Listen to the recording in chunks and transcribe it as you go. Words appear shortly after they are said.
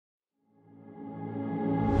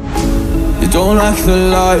You don't like the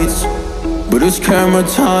lights, but it's camera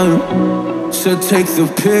time. Said take the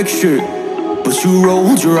picture, but you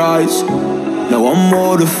rolled your eyes. Now I'm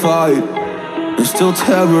mortified and still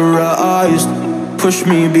terrorized. Push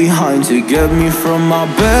me behind to get me from my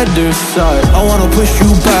better side. I wanna push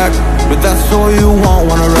you back, but that's all you want.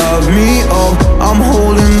 Wanna rub me up, I'm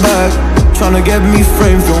holding back. Tryna get me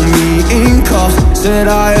framed, throw me in cuffs. Said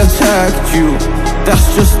I attacked you, that's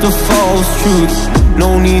just a false truth.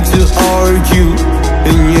 No need to argue,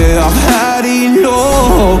 and yeah, I've had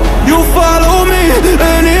enough. You follow me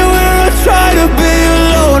anywhere I try to be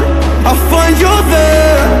alone, I find you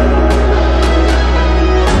there.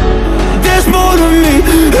 There's more to me,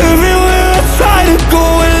 everywhere I try to go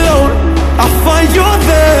alone, I find you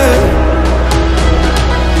there.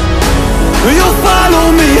 You follow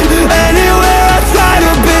me anywhere I try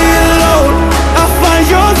to be alone, I find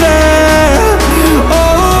you there.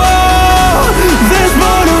 Oh, there's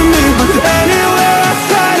more to me, anywhere I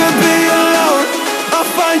try to be alone, I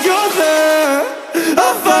find you there, I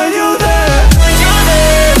find you there.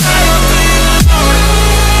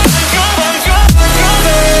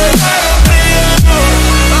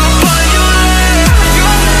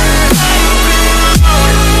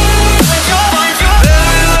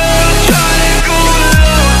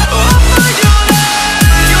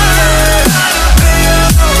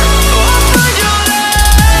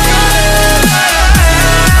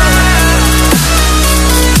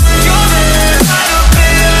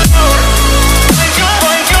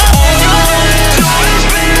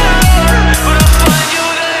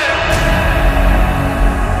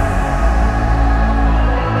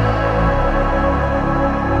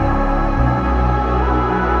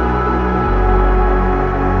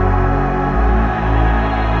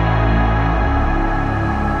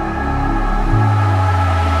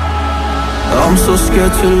 I'm so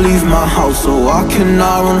scared to leave my house, so I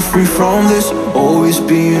cannot run free from this. Always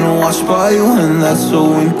being watched by you, and that's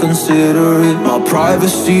so inconsiderate. My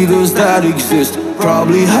privacy, does that exist?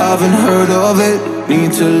 Probably haven't heard of it.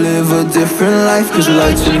 Need to live a different life, cause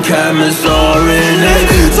lights and cameras are in it.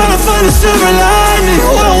 Trying to find a silver lining,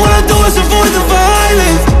 all I wanna do is avoid the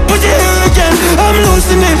violence. But you're here again, I'm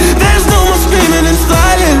losing it. There's no more screaming in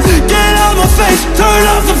silence. Get out my face, turn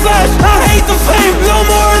off the flash. I hate the fame, no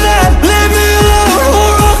more of that. Leave me alone.